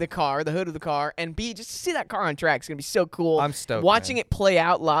on the car, the hood of the car, and B, just to see that car on track is gonna be so cool. I'm stoked. Watching it play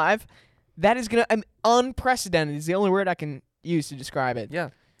out live, that is gonna unprecedented is the only word I can use to describe it. Yeah,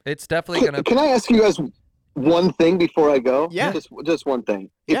 it's definitely gonna. Can I ask you guys one thing before I go? Yeah. Just one thing.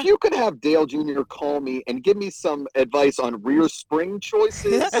 If you could have Dale Jr. call me and give me some advice on rear spring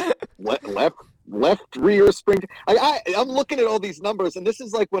choices, left rear spring. I'm looking at all these numbers, and this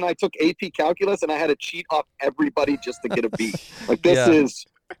is like when I took AP Calculus and I had to cheat off everybody just to get a B. Like, this is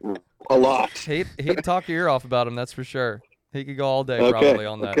a lot. He'd talk your ear off about him, that's for sure. He could go all day probably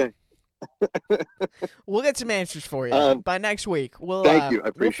on that. Okay. We'll get some answers for you by next week. Thank you. I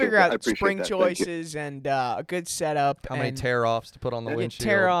appreciate we'll figure out spring that. choices and a good setup. How many tear-offs to put on the windshield.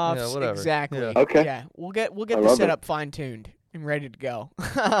 Tear-offs, whatever. exactly. Yeah. Okay. Yeah, we'll get the setup fine-tuned and ready to go.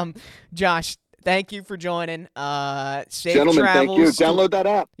 Josh, thank you for joining. Safe Gentlemen, travels. thank you. Download that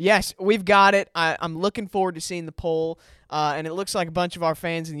app. Yes, we've got it. I'm looking forward to seeing the poll. And it looks like a bunch of our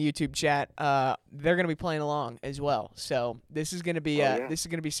fans in the YouTube chat, they're going to be playing along as well. So this is going to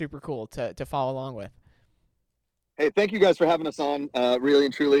be super cool to follow along with. Hey, thank you guys for having us on, really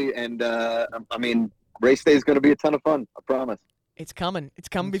and truly. And I mean, race day is going to be a ton of fun. I promise. It's coming. It's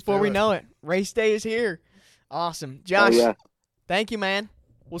coming before we know it. Race day is here. Awesome, Josh. Thank you, man.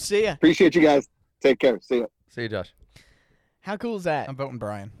 We'll see you. Appreciate you guys. Take care. See you. See you, Josh. How cool is that? I'm voting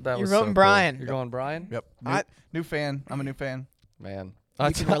Brian. You're voting Brian. You're going Brian? Yep. New fan. I'm a new fan. Man.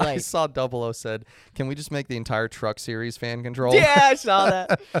 I saw 00 said, can we just make the entire truck series fan control? Yeah, I saw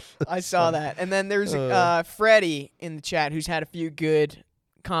that. I saw that. And then there's Freddie in the chat who's had a few good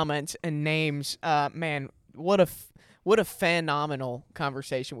comments and names. Man, what a phenomenal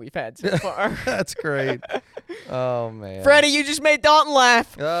conversation we've had so far. That's great. Oh, man. Freddie, you just made Dalton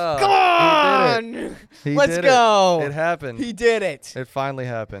laugh. Oh, come on. Let's go. It happened. He did it. It finally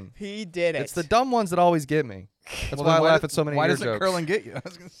happened. He did it. It's the dumb ones that always get me. That's why I laugh at so many of your jokes. Why does it curl and get you? I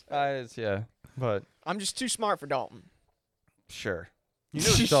was gonna say. Yeah, but I'm just too smart for Dalton. Sure. You know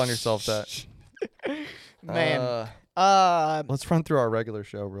you're telling yourself that. Man. Let's run through our regular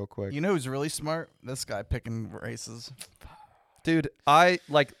show real quick. You know who's really smart? This guy picking races. Dude, I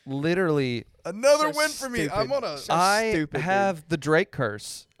literally another win for me. I'm on a I have the Drake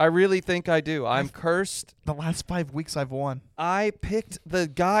curse. I really think I do. I'm cursed. The last 5 weeks I've won. I picked the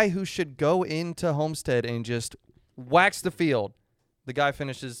guy who should go into Homestead and just wax the field. The guy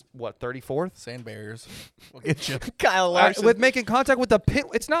finishes, 34th? Sand barriers. We'll get you. Kyle Larson. With making contact with the pit.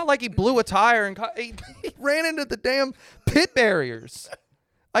 It's not like he blew a tire and he ran into the damn pit barriers.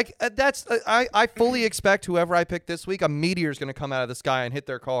 I fully expect whoever I pick this week, a meteor is going to come out of the sky and hit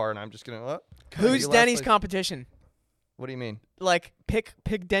their car, and I'm just going to. Who's Denny's competition? What do you mean? Pick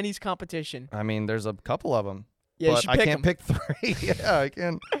Denny's competition. I mean, there's a couple of them. Yeah, but I can't pick 3. Yeah, I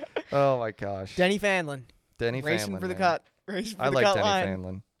can. Oh my gosh. Denny Fanlin. Racing for the cut. I like Denny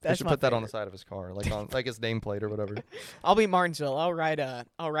Fanlin. They should put that on the side of his car, on his nameplate or whatever. I'll be Martinsville. I'll write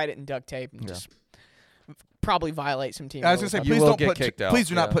it in duct tape and just probably violate some team. I was gonna say, please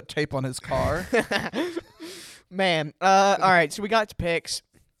do not put tape on his car. Man, all right. So we got to picks.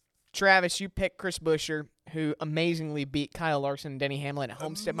 Travis, you picked Chris Buescher, who amazingly beat Kyle Larson and Denny Hamlin at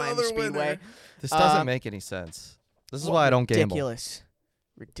Homestead Miami Speedway. This doesn't make any sense. This is why I don't gamble.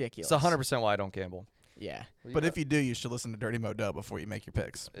 Ridiculous. It's 100% why I don't gamble. Yeah. But if you do, you should listen to Dirty Mo Dub before you make your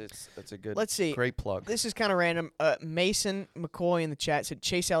picks. It's a good. Let's see. Great plug. This is kind of random. Mason McCoy in the chat said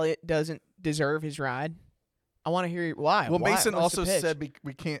Chase Elliott doesn't deserve his ride. I want to hear why. Well, Mason also said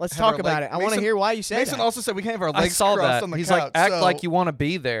we can't. Let's talk about it. I want to hear why you said Mason that. also said we can't have our legs crossed on the couch. He's like, act like you want to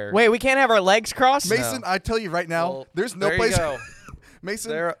be there. Wait, we can't have our legs crossed? Mason, I tell you right now, there's no place.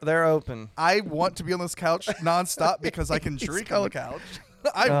 Mason, they're open. I want to be on this couch nonstop because I can drink on the couch.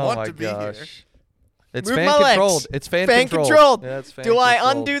 I want to be here. It's Move fan my controlled. legs. It's fan controlled. Yeah, it's fan Do I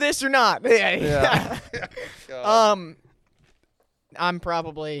controlled. undo this or not? Yeah. I'm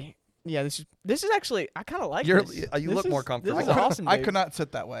probably This is actually I kind of like You this. look more comfortable. This is awesome. I dude. could not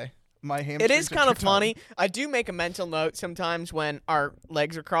sit that way. My hamstrings. It is kind of too funny. tight. I do make a mental note sometimes when our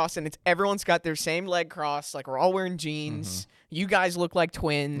legs are crossed and everyone's got their same leg crossed. Like we're all wearing jeans. You guys look like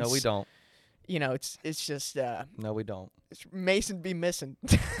twins. No, we don't. You know, it's just. No, we don't. It's Mason be missing.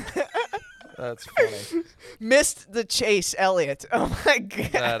 That's funny. Missed the Chase Elliott. Oh my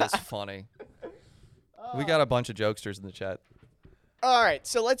god. That is funny. We got a bunch of jokesters in the chat. All right,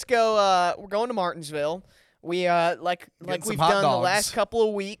 so let's go. We're going to Martinsville. We like we've done the last couple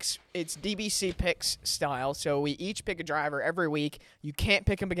of weeks. It's DBC picks style. So we each pick a driver every week. You can't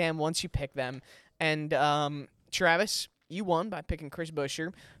pick them again once you pick them. And Travis, you won by picking Chris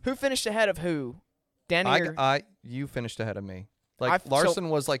Buescher. Who finished ahead of who? Danny You finished ahead of me. Like Larson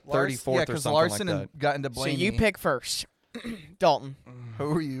was like 34th or something Larson like that. got into Blaney. So you pick first. Dalton.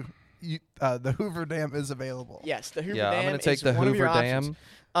 Who are you? The Hoover Dam is available. Yes, the Hoover Dam. I'm going to take the one of Hoover your Dam.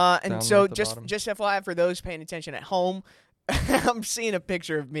 And so just FYI for those paying attention at home, I'm seeing a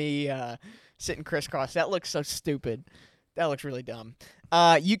picture of me sitting crisscross. That looks so stupid. That looks really dumb.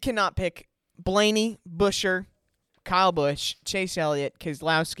 You cannot pick Blaney, Buescher, Kyle Busch, Chase Elliott,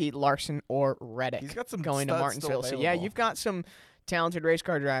 Keselowski, Larson, or Reddick. He's got some going to Martinsville. So yeah, you've got some talented race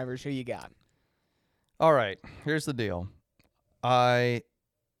car drivers. Who you got? All right, here's the deal. I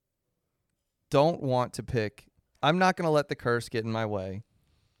don't want to pick. I'm not going to let the curse get in my way.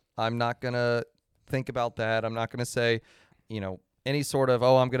 I'm not going to think about that. I'm not going to say, any sort of,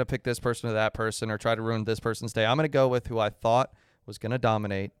 I'm going to pick this person or that person or try to ruin this person's day. I'm going to go with who I thought was going to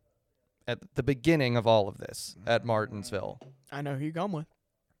dominate at the beginning of all of this at Martinsville. I know who you're going with.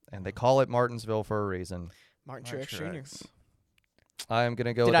 And they call it Martinsville for a reason. Martin Truex Jr. I am going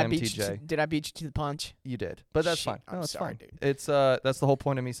to go with MTJ. Did I beat you to the punch? You did. But that's fine. No, it's fine. Dude. It's that's the whole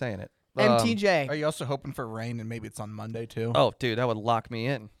point of me saying it. MTJ. Are you also hoping for rain and maybe it's on Monday too? Oh, dude, that would lock me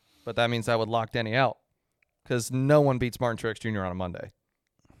in. But that means I would lock Denny out. Because no one beats Martin Truex Jr. on a Monday.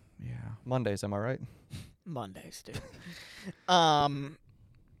 Yeah. Mondays, am I right? Mondays, dude.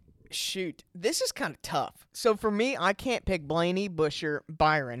 Shoot. This is kind of tough. So for me, I can't pick Blaney, Buescher,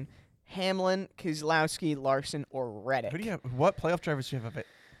 Byron, Hamlin, Keselowski, Larson, or Reddick. Who do you have? What playoff drivers do you have?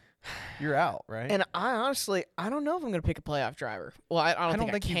 You're out, right? And I honestly, I don't know if I'm going to pick a playoff driver. Well, I don't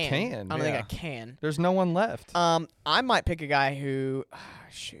think you can. I don't think I can. There's no one left. I might pick a guy who,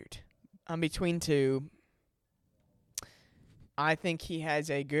 shoot, I'm between two. I think he has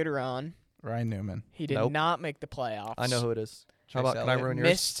a good run. Ryan Newman. He did not make the playoffs. I know who it is. How about, can I ruin yours?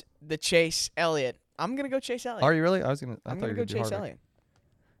 Missed the Chase Elliott. I'm going to go Chase Elliott. Are you really? I'm going to go Chase Elliott.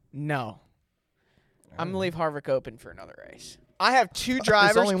 No. I'm going to leave Harvick open for another race. I have two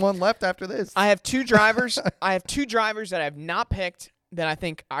drivers. There's only one left after this. I have two drivers. I have two drivers that I have not picked that I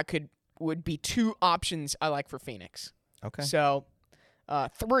think would be two options I like for Phoenix. Okay. So,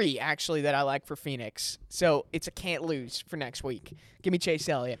 three actually that I like for Phoenix. So it's a can't lose for next week. Give me Chase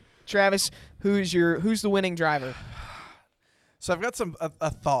Elliott. Travis, who's the winning driver? So I've got a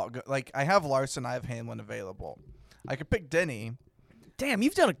thought. Like I have Larson, I have Hamlin available. I could pick Denny. Damn,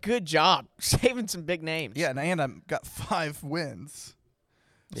 you've done a good job saving some big names. Yeah, and I've got 5 wins.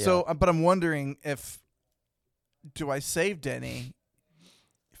 Yeah. So, but I'm wondering do I save Denny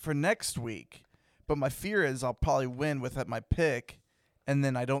for next week? But my fear is I'll probably win with my pick, and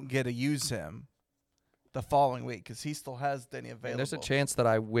then I don't get to use him the following week because he still has Denny available. And there's a chance that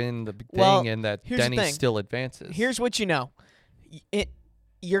I win the thing and that Denny still advances. Here's what you know.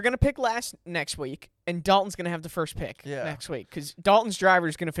 You're going to pick last next week, and Dalton's going to have the first pick next week because Dalton's driver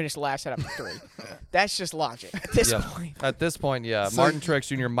is going to finish last out of 3. That's just logic at this point. At this point, yeah. So Martin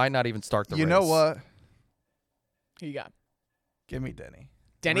Truex Jr. might not even start the race. You know what? Who you got? Give me Denny.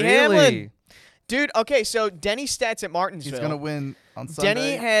 Denny Hamlin. Dude, okay, so Denny's stats at Martinsville. He's going to win on Sunday.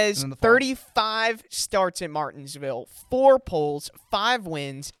 Denny has 35 starts at Martinsville, 4 poles, 5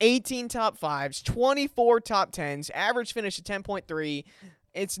 wins, 18 top 5s, 24 top 10s, average finish of 10.3.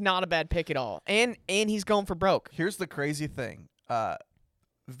 It's not a bad pick at all. And he's going for broke. Here's the crazy thing.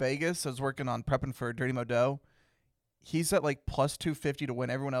 Vegas is working on prepping for Dirty Modo. He's at like plus 250 to win.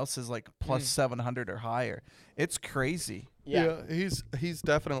 Everyone else is like plus 700 or higher. It's crazy. Yeah, he's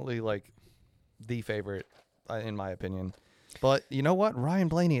definitely like the favorite in my opinion. But you know what? Ryan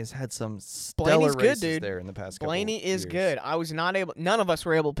Blaney has had some stellar races there in the past couple Blaney is years. good. I was not able. None of us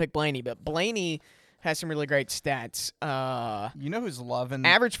were able to pick Blaney, but Blaney has some really great stats. You know who's loving?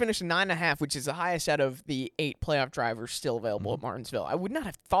 Average finish of 9.5, which is the highest out of the 8 playoff drivers still available at Martinsville. I would not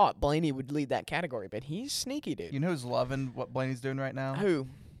have thought Blaney would lead that category, but he's sneaky, dude. You know who's loving what Blaney's doing right now? Who?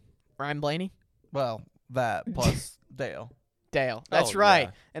 Ryan Blaney? Well, that plus Dale. Dale. That's right.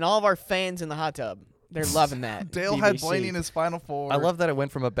 Yeah. And all of our fans in the hot tub. They're loving that. Dale BBC. had Blaney in his Final Four. I love that it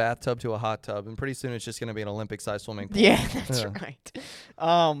went from a bathtub to a hot tub, and pretty soon it's just going to be an Olympic-sized swimming pool. Yeah, that's right.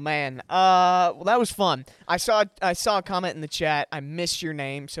 Oh, man. Well, that was fun. I saw a comment in the chat. I missed your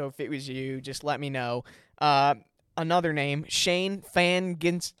name, so if it was you, just let me know. Another name, Shane Fan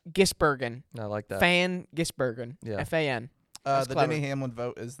Gisbergen. I like that. Fan Gisbergen. Yeah. F-A-N. The Denny Hamlin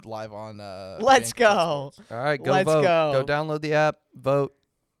vote is live on Let's go. All right, go Let's vote. Go download the app, vote.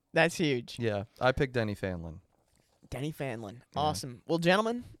 That's huge. Yeah, I picked Denny Fanlin. Denny Fanlin. Awesome. Well,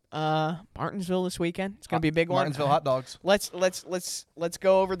 gentlemen, Martinsville this weekend. It's going to be a big one. Martinsville hot dogs. Let's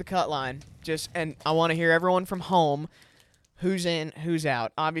go over the cut line. And I want to hear everyone from home who's in, who's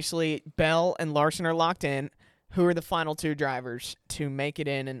out. Obviously, Bell and Larson are locked in. Who are the final 2 drivers to make it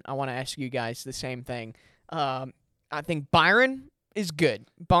in? And I want to ask you guys the same thing. I think Byron is good,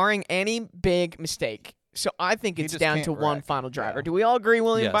 barring any big mistake. So I think it's down to one final driver. Yeah. Do we all agree,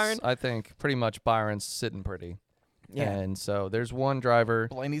 William Byron? Yes, I think pretty much Byron's sitting pretty. Yeah. And so there's one driver.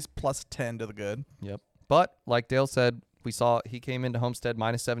 Blaney's plus 10 to the good. Yep. But like Dale said, we saw he came into Homestead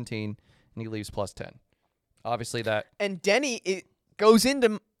minus 17, and he leaves plus 10. Obviously that. And Denny goes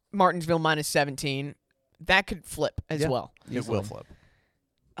into Martinsville minus 17. That could flip as well. It will flip.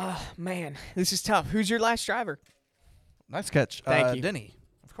 Oh, man. This is tough. Who's your last driver? Nice catch. Thank you. Denny.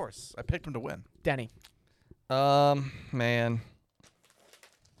 Of course. I picked him to win. Denny. Man.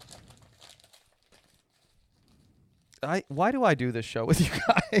 Why do I do this show with you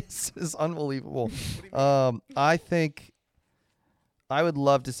guys? It's unbelievable. I think I would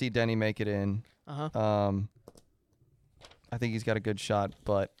love to see Denny make it in. I think he's got a good shot,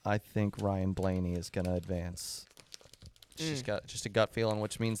 but I think Ryan Blaney is going to advance. She's got just a gut feeling,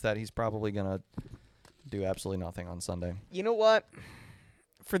 which means that he's probably going to do absolutely nothing on Sunday. You know what?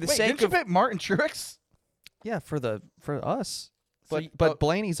 For the sake didn't you pick Martin Truex? Yeah, for us. But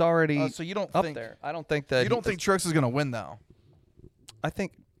Blaney's already so you don't up think, there. I don't think that you don't think Truex is going to win though.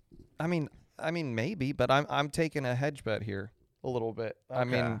 I mean maybe, but I'm taking a hedge bet here a little bit. Okay. I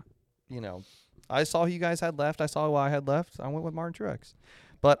mean, I saw who you guys had left. I saw who I had left. I went with Martin Truex.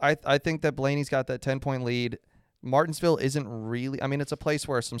 But I think that Blaney's got that 10-point lead. Martinsville isn't really – I mean, it's a place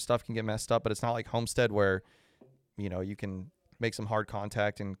where some stuff can get messed up, but it's not like Homestead where, you can make some hard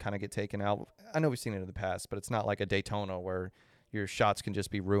contact and kind of get taken out. I know we've seen it in the past, but it's not like a Daytona where your shots can just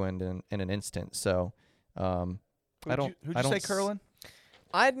be ruined in an instant. So who'd you say, Curlin?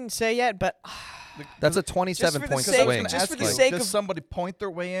 I didn't say yet, but that's a 27-point swing. Just for the sake does somebody point their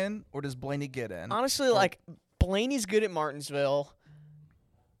way in, or does Blaney get in? Honestly, Blaney's good at Martinsville.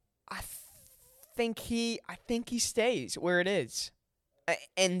 I think he stays where it is,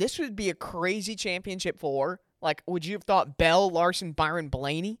 and this would be a crazy championship for. Would you have thought Bell, Larson, Byron,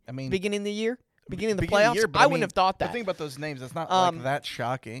 Blaney? I mean, beginning of the year, beginning of the playoffs. I wouldn't have thought that. The thing about those names, it's not that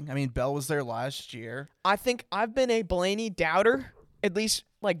shocking. I mean, Bell was there last year. I think I've been a Blaney doubter. At least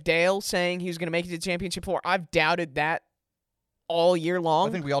like Dale saying he was going to make it to the championship four. I've doubted that all year long.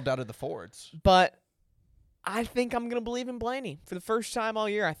 I think we all doubted the Fords. But I think I'm going to believe in Blaney for the first time all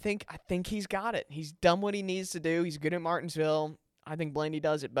year. I think he's got it. He's done what he needs to do. He's good at Martinsville. I think Blaney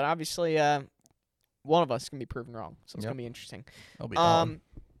does it. But obviously one of us is going to be proven wrong. So it's going to be interesting. That'll be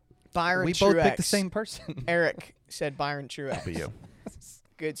Byron we Truex. both picked the same person. Eric said Byron Truex. That'll be you.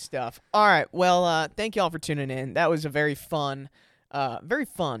 Good stuff. All right. Well, thank you all for tuning in. That was a very fun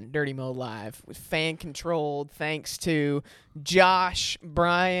Dirty Mo Live with fan controlled. Thanks to Josh,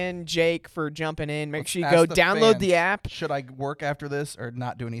 Brian, Jake for jumping in. Make sure you go download the app. Should I work after this or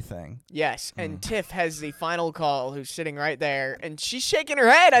not do anything? Yes, and Tiff has the final call, who's sitting right there, and she's shaking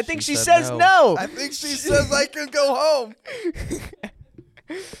her head. I think she says no. I think she says I can go home.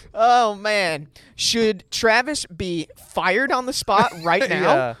 Oh, man. Should Travis be fired on the spot right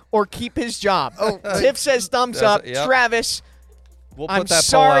now or keep his job? Tiff says thumbs up. Yep. Travis, we'll put I'm that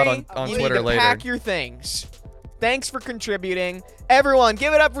sorry. poll out on you Twitter need to later. Pack your things. Thanks for contributing. Everyone,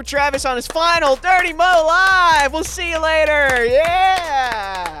 give it up for Travis on his final Dirty Mo Live. We'll see you later.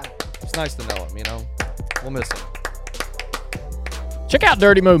 Yeah. It's nice to know him, We'll miss him. Check out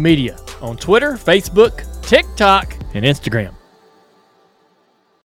Dirty Mo Media on Twitter, Facebook, TikTok, and Instagram.